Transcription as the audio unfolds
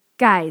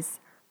Guys,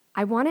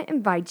 I want to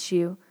invite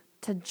you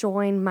to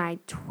join my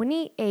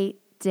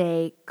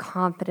 28-day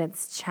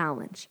confidence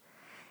challenge.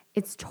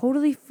 It's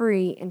totally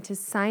free, and to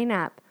sign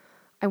up,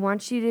 I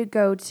want you to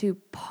go to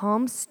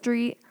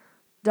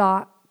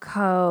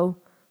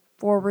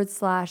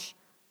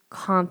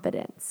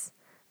palmstreet.co/confidence.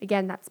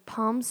 Again, that's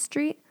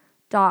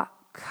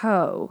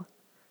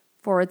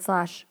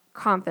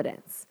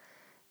palmstreet.co/confidence.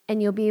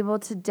 And you'll be able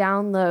to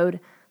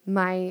download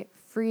my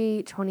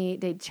free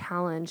 28-day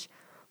challenge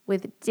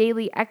with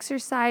daily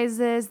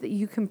exercises that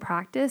you can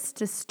practice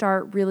to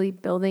start really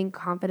building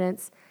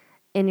confidence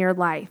in your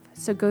life.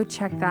 So go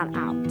check that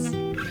out.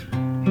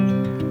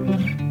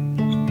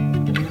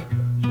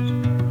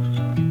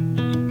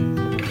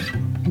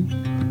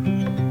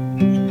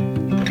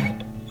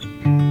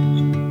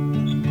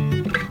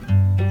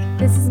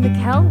 This is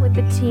Mikkel with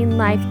the Teen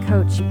Life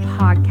Coach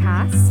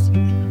podcast.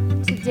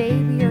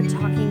 Today we are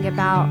talking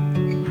about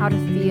how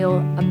to feel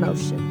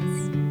emotions.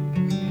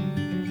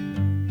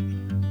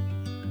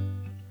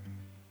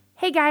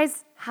 Hey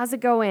guys, how's it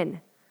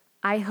going?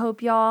 I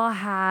hope y'all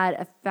had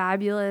a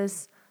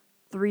fabulous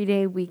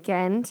 3-day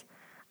weekend.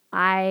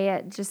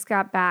 I just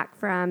got back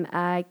from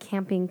a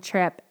camping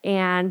trip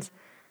and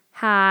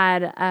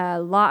had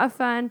a lot of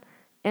fun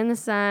in the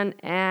sun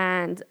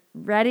and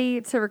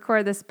ready to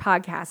record this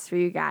podcast for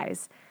you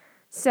guys.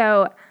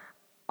 So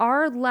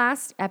our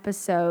last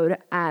episode,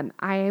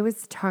 I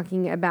was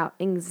talking about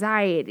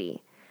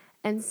anxiety,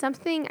 and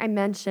something I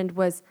mentioned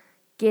was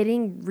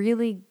getting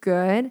really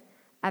good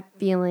at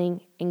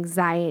feeling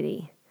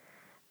anxiety.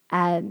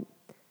 And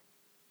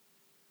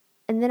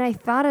then I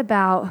thought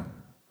about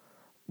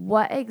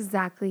what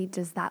exactly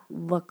does that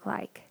look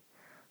like?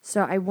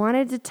 So I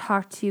wanted to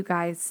talk to you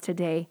guys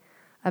today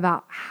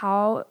about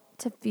how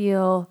to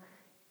feel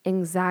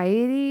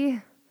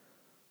anxiety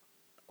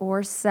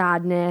or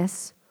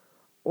sadness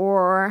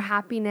or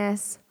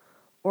happiness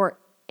or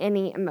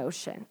any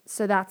emotion.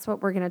 So that's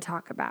what we're going to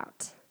talk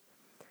about.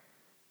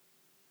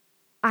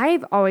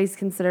 I've always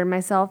considered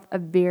myself a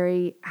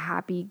very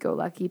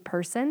happy-go-lucky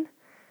person,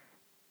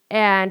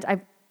 and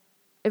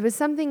it was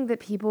something that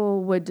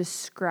people would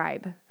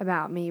describe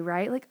about me,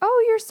 right? Like,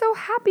 oh, you're so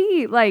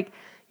happy, like,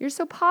 you're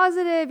so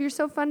positive, you're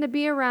so fun to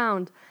be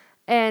around,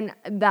 and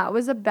that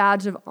was a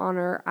badge of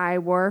honor I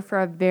wore for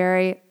a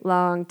very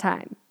long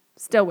time.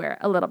 Still wear it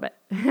a little bit,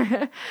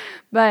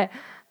 but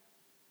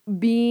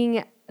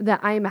being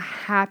that I'm a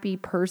happy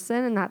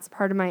person and that's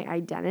part of my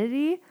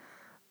identity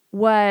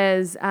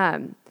was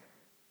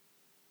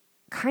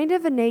kind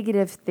of a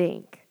negative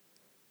thing,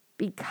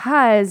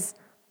 because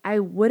I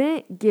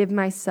wouldn't give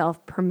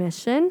myself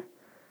permission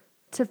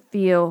to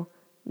feel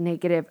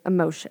negative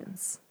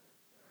emotions.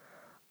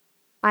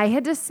 I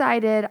had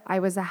decided I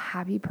was a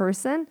happy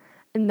person,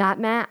 and that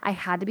meant I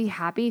had to be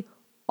happy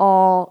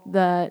all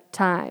the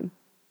time.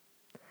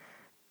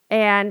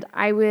 And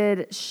I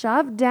would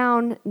shove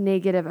down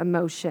negative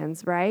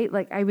emotions, right?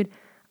 Like I would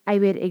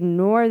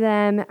ignore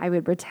them. I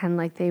would pretend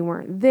like they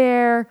weren't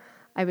there.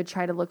 I would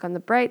try to look on the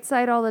bright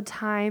side all the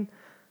time,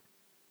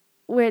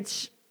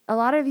 which a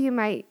lot of you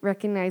might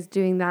recognize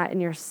doing that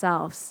in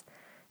yourselves.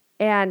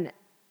 And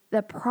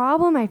the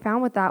problem I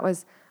found with that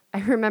was, I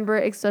remember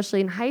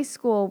especially in high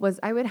school, was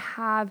I would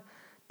have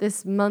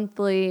this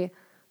monthly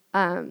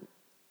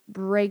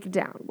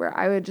breakdown where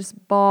I would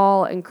just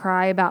bawl and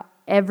cry about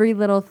every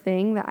little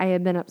thing that I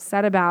had been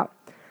upset about,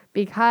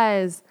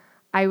 because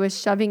I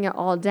was shoving it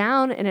all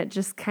down and it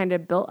just kind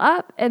of built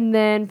up and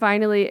then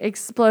finally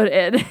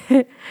exploded.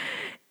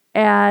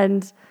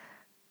 And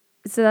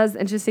so that was the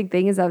interesting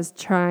thing, is I was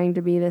trying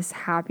to be this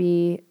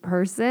happy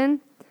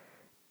person,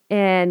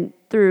 and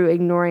through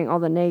ignoring all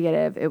the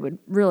negative, it would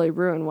really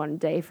ruin one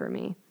day for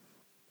me.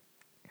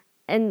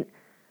 And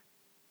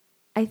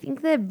I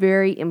think the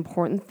very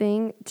important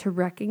thing to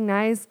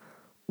recognize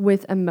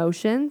with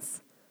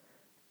emotions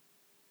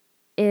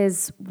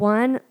is,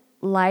 one,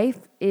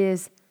 life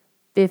is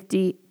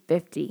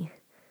 50-50.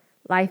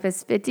 Life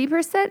is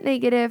 50%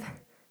 negative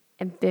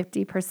and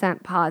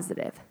 50%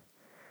 positive.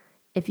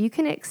 If you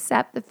can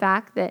accept the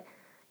fact that,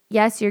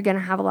 yes, you're going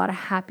to have a lot of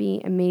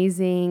happy,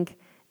 amazing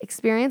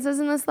experiences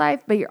in this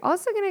life, but you're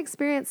also going to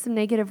experience some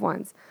negative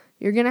ones.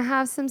 You're going to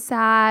have some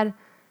sad,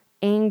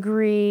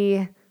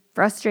 angry,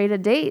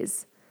 frustrated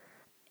days.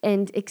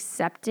 And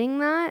accepting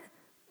that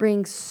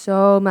brings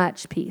so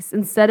much peace.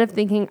 Instead of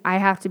thinking I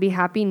have to be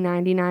happy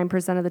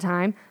 99% of the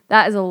time,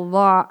 that is a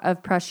lot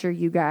of pressure,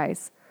 you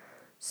guys.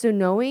 So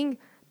knowing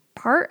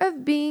part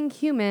of being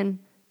human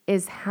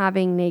is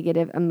having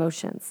negative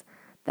emotions.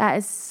 That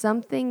is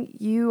something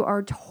you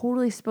are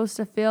totally supposed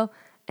to feel,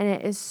 and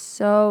it is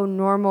so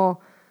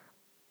normal.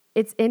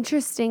 It's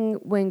interesting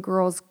when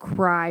girls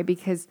cry,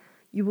 because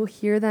you will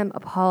hear them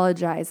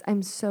apologize.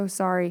 I'm so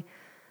sorry.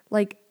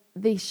 Like,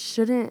 they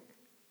shouldn't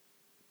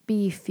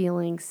be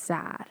feeling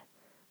sad.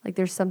 Like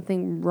there's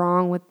something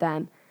wrong with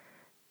them.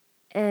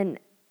 And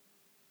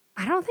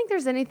I don't think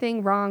there's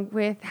anything wrong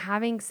with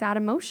having sad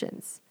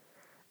emotions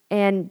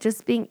and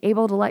just being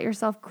able to let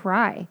yourself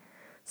cry.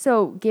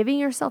 So giving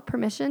yourself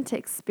permission to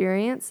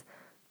experience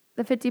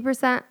the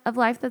 50% of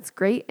life that's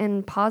great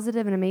and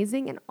positive and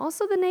amazing, and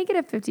also the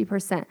negative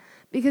 50%.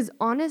 Because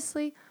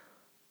honestly,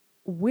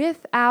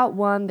 without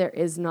one, there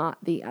is not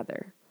the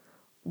other.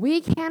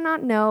 We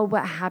cannot know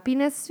what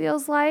happiness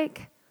feels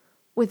like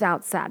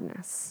without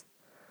sadness.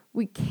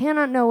 We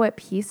cannot know what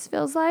peace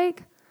feels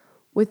like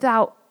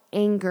without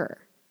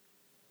anger.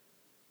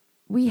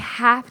 We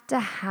have to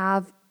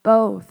have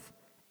both,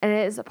 and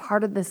it is a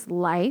part of this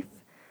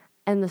life.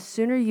 And the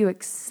sooner you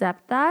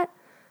accept that,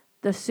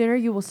 the sooner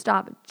you will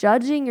stop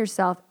judging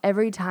yourself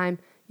every time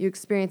you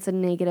experience a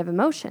negative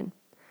emotion.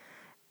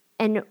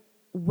 And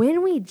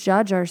when we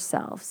judge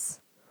ourselves,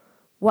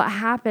 what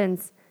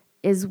happens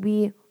is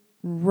we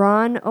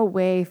run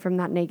away from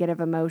that negative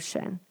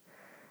emotion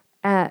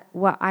at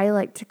what I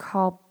like to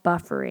call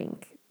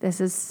buffering. This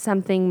is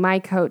something my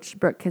coach,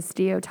 Brooke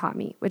Castillo, taught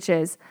me, which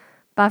is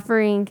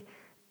buffering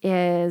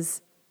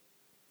is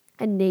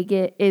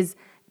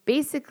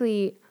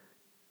basically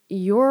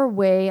your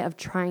way of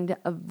trying to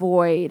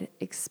avoid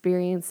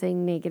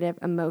experiencing negative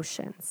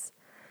emotions.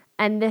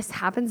 And this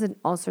happens in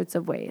all sorts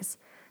of ways.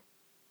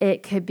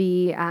 It could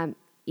be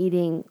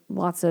eating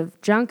lots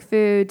of junk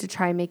food to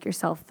try and make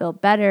yourself feel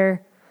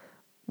better,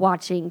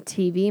 watching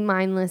TV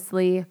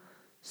mindlessly,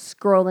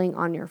 scrolling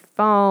on your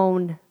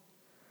phone.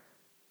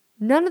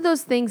 None of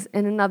those things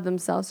in and of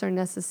themselves are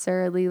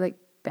necessarily like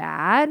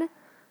bad,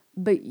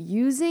 but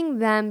using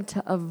them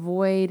to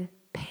avoid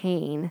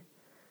pain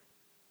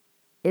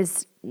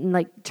is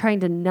like trying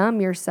to numb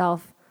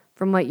yourself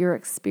from what you're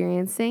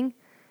experiencing,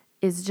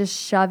 is just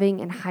shoving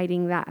and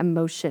hiding that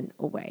emotion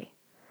away.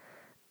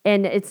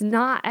 And it's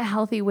not a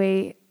healthy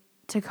way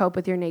to cope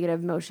with your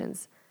negative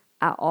emotions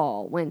at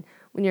all when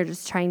you're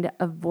just trying to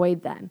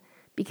avoid them,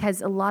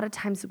 because a lot of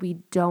times we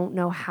don't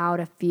know how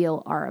to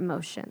feel our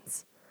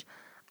emotions.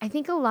 I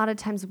think a lot of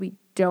times we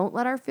don't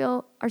let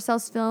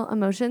ourselves feel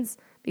emotions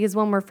because,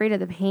 one, we're afraid of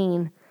the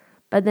pain,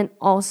 but then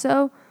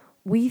also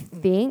we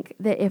think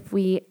that if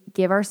we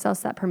give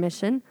ourselves that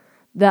permission,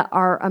 that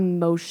our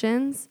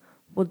emotions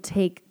will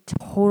take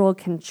total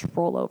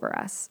control over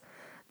us.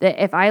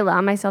 That if I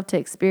allow myself to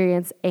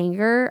experience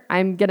anger,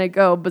 I'm going to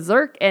go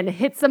berserk and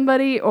hit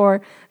somebody,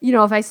 or,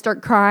 if I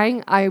start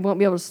crying, I won't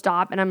be able to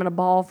stop and I'm going to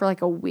bawl for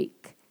like a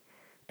week,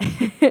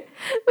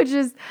 which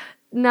is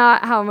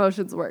not how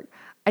emotions work.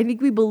 I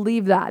think we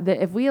believe that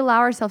if we allow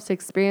ourselves to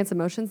experience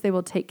emotions, they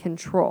will take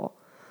control.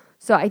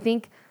 So I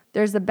think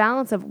there's a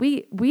balance of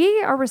we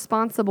are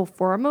responsible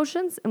for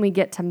emotions and we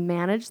get to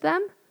manage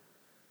them.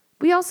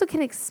 We also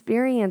can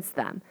experience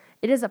them.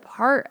 It is a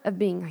part of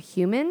being a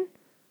human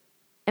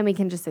and we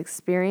can just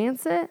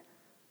experience it,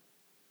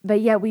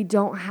 but yet we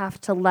don't have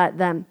to let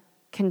them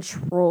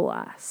control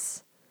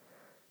us.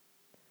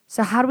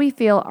 So how do we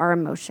feel our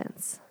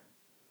emotions?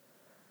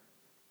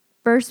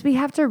 First, we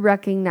have to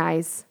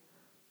recognize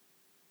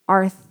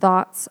our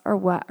thoughts are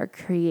what are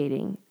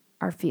creating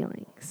our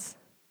feelings.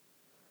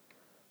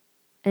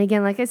 And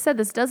again, like I said,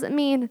 this doesn't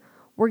mean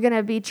we're going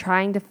to be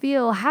trying to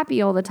feel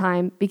happy all the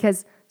time,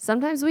 because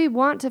sometimes we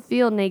want to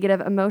feel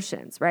negative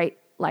emotions, right?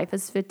 Life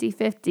is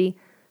 50-50,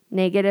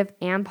 negative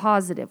and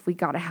positive. We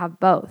got to have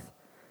both.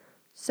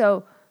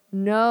 So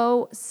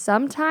no,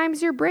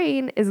 sometimes your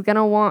brain is going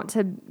to want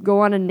to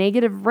go on a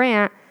negative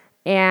rant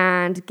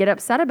and get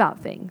upset about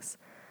things.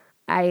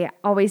 I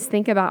always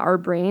think about our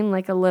brain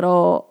like a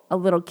little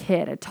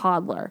kid, a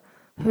toddler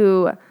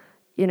who,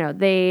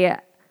 they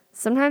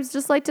sometimes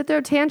just like to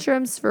throw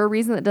tantrums for a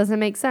reason that doesn't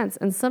make sense.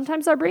 And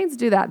sometimes our brains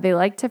do that. They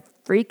like to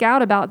freak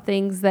out about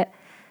things that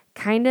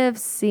kind of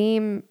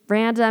seem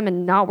random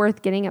and not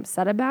worth getting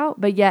upset about,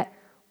 but yet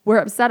we're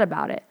upset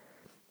about it.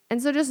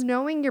 And so just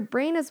knowing your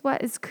brain is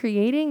what is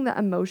creating the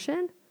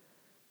emotion,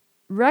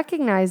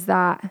 recognize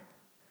that,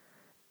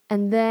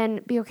 and then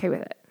be okay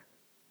with it.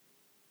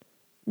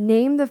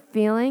 Name the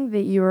feeling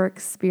that you're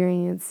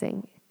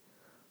experiencing.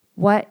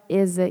 What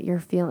is it you're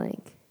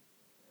feeling?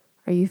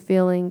 Are you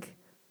feeling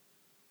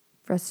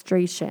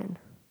frustration,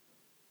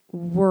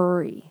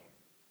 worry,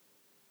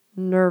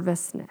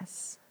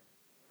 nervousness,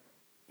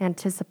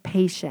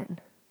 anticipation,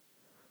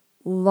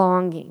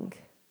 longing,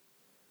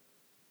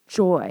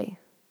 joy?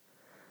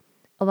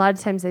 A lot of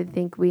times I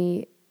think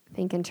we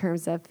think in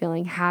terms of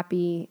feeling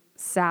happy,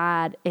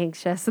 sad,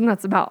 anxious, and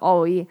that's about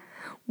all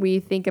we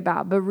think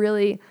about. But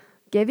really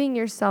giving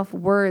yourself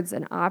words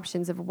and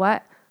options of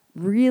what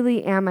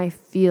really am I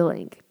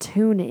feeling?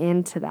 Tune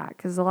into that,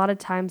 because a lot of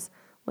times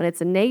when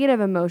it's a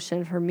negative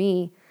emotion, for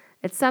me,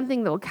 it's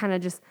something that will kind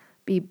of just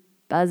be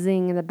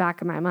buzzing in the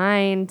back of my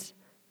mind,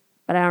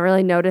 but I don't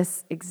really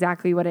notice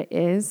exactly what it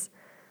is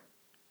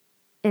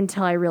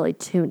until I really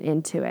tune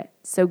into it.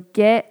 So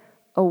get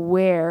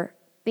aware,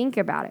 think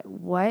about it.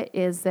 What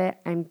is it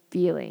I'm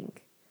feeling?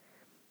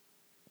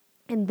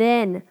 And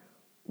then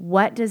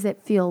what does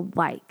it feel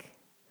like?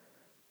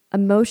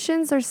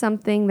 Emotions are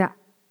something that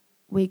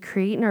we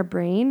create in our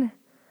brain,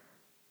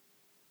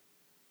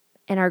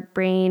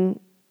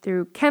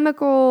 through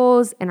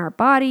chemicals in our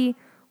body,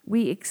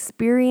 we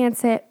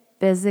experience it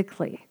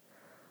physically.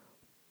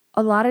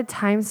 A lot of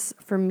times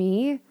for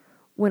me,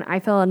 when I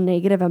feel a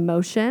negative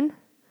emotion,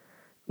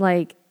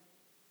 like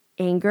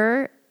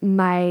anger,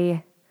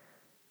 my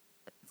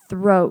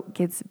throat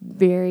gets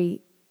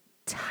very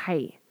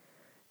tight.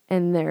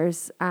 And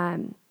there's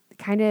kind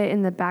of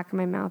in the back of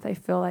my mouth, I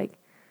feel like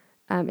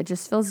it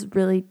just feels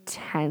really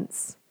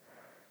tense.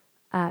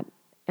 And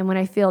when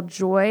I feel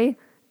joy,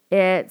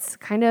 it's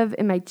kind of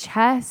in my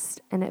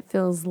chest and it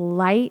feels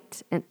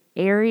light and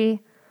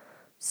airy.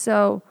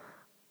 So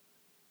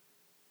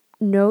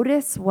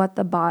notice what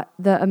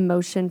the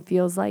emotion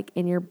feels like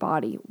in your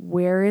body.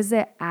 Where is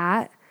it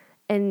at?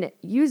 And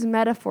use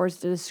metaphors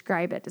to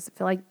describe it. Does it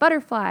feel like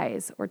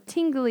butterflies or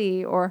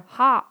tingly or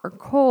hot or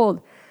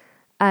cold?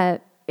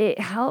 It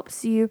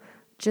helps you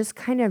just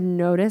kind of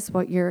notice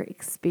what you're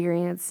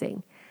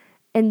experiencing.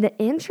 And the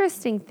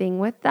interesting thing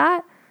with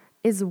that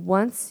is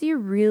once you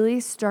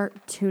really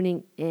start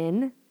tuning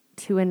in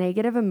to a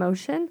negative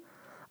emotion,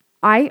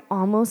 I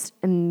almost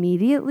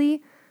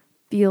immediately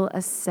feel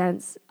a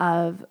sense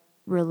of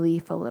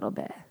relief a little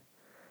bit.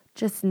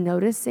 Just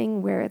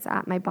noticing where it's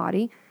at my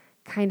body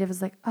kind of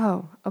is like,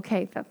 oh,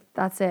 okay,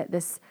 that's it.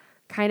 This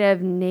kind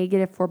of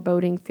negative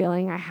foreboding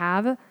feeling I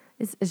have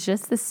is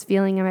just this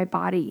feeling in my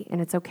body,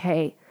 and it's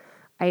okay.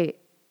 I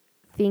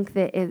think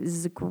that it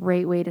is a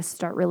great way to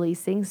start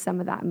releasing some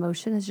of that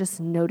emotion is just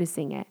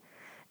noticing it.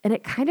 And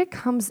it kind of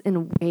comes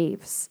in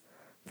waves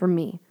for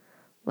me,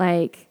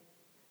 like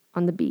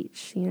on the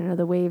beach,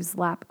 the waves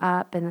lap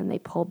up and then they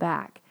pull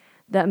back.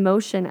 The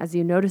emotion, as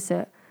you notice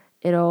it,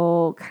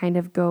 it'll kind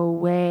of go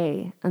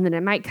away and then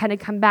it might kind of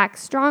come back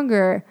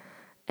stronger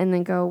and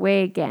then go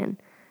away again.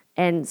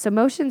 And so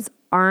emotions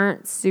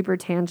aren't super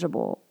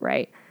tangible,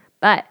 right?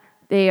 But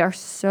they are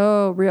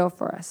so real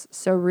for us.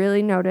 So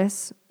really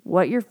notice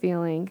what you're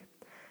feeling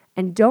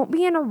and don't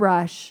be in a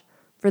rush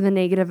for the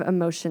negative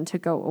emotion to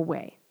go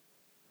away.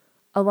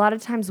 A lot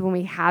of times when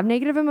we have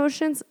negative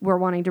emotions, we're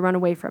wanting to run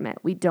away from it.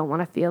 We don't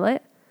want to feel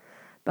it.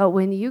 But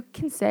when you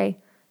can say,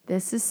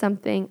 this is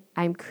something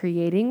I'm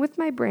creating with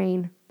my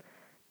brain,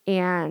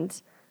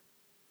 and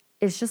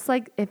it's just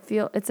like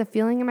it's a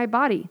feeling in my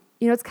body.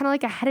 It's kind of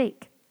like a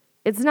headache.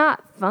 It's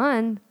not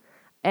fun,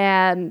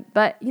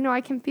 but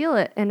I can feel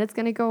it and it's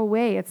going to go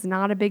away. It's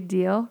not a big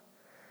deal.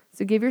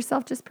 So give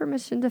yourself just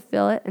permission to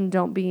feel it and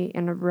don't be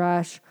in a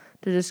rush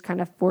to just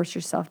kind of force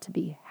yourself to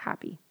be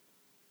happy.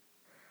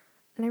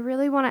 And I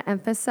really want to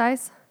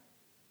emphasize,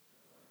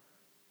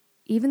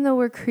 even though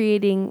we're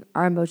creating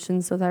our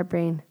emotions with our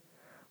brain,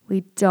 we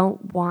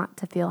don't want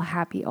to feel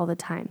happy all the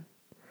time.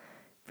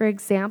 For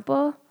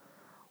example,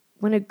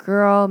 when a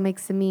girl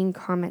makes a mean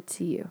comment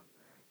to you,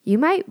 you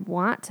might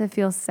want to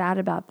feel sad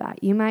about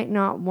that. You might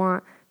not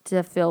want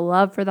to feel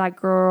love for that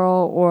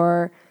girl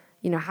or,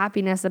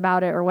 happiness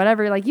about it or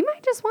whatever. Like you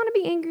might just want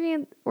to be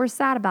angry or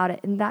sad about it,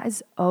 and that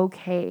is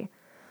okay.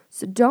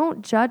 So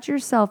don't judge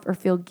yourself or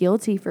feel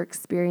guilty for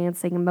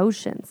experiencing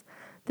emotions.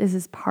 This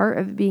is part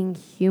of being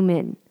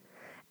human.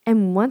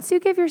 And once you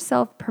give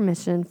yourself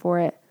permission for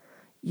it,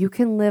 you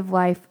can live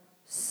life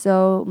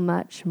so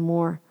much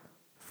more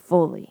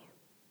fully.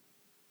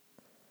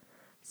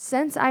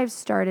 Since I've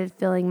started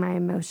feeling my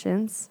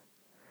emotions,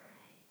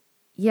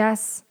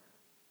 yes,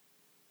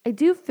 I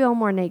do feel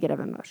more negative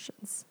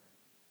emotions.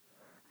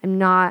 I'm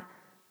not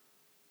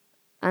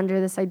under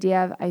this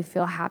idea of I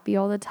feel happy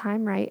all the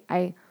time, right?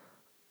 I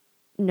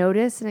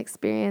notice and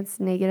experience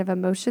negative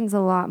emotions a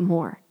lot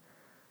more.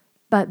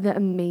 But the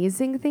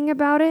amazing thing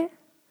about it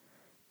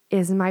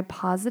is my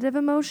positive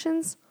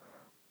emotions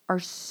are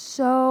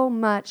so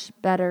much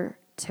better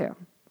too.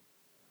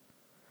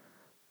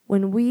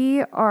 When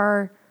we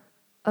are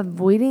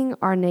avoiding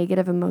our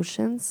negative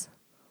emotions,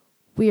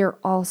 we are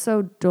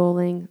also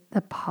dulling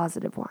the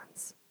positive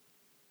ones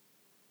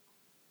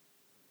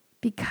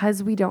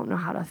because we don't know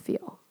how to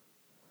feel.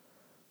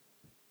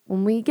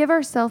 When we give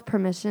ourselves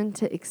permission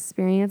to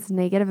experience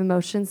negative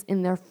emotions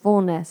in their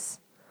fullness,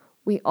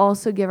 we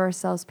also give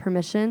ourselves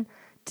permission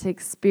to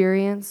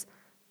experience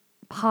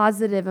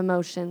positive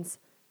emotions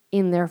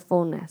in their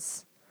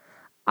fullness.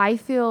 I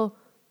feel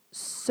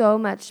so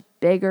much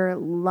bigger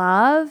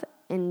love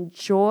and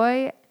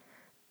joy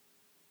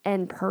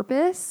and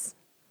purpose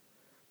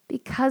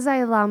because I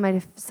allow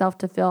myself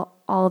to feel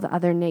all the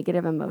other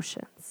negative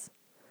emotions.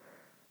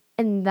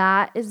 And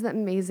that is the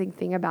amazing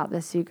thing about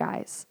this, you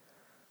guys.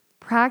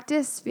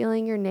 Practice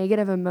feeling your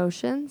negative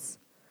emotions.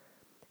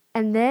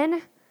 And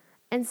then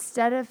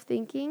instead of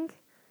thinking,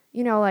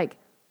 like,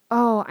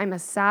 oh, I'm a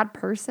sad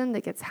person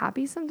that gets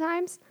happy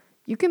sometimes,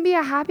 you can be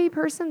a happy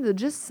person that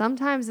just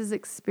sometimes is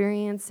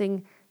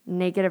experiencing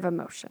negative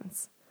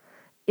emotions.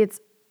 It's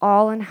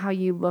all in how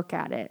you look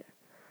at it.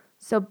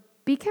 So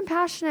be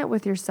compassionate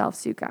with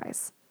yourselves, you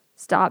guys.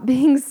 Stop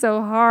being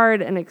so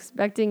hard and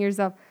expecting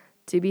yourself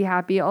to be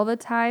happy all the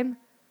time.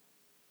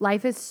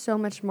 Life is so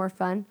much more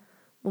fun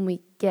when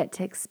we get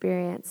to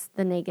experience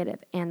the negative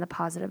and the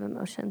positive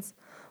emotions.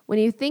 When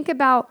you think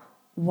about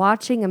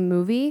watching a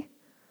movie,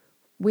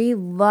 we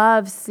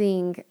love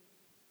seeing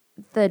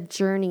the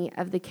journey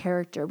of the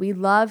character. We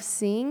love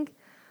seeing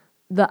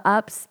the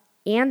ups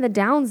and the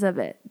downs of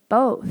it,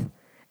 both.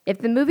 If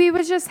the movie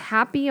was just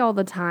happy all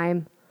the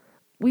time,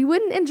 we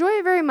wouldn't enjoy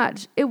it very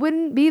much. It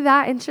wouldn't be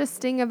that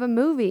interesting of a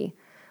movie.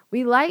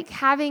 We like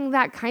having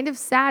that kind of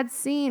sad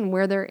scene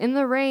where they're in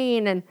the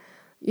rain and,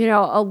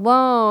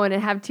 alone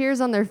and have tears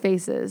on their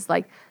faces.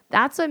 Like,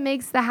 that's what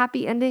makes the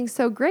happy ending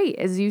so great,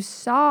 is you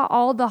saw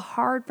all the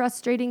hard,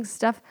 frustrating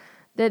stuff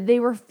that they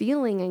were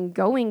feeling and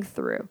going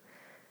through.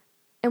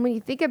 And when you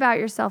think about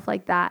yourself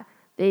like that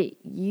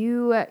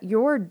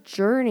your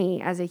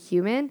journey as a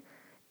human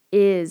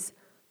is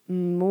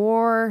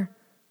more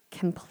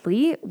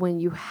complete when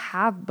you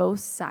have both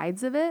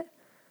sides of it.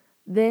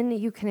 Then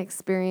you can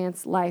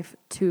experience life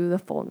to the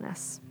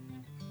fullness.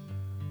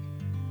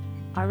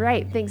 All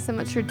right. Thanks so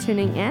much for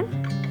tuning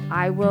in.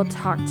 I will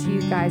talk to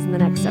you guys in the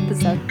next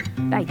episode.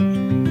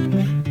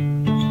 Bye.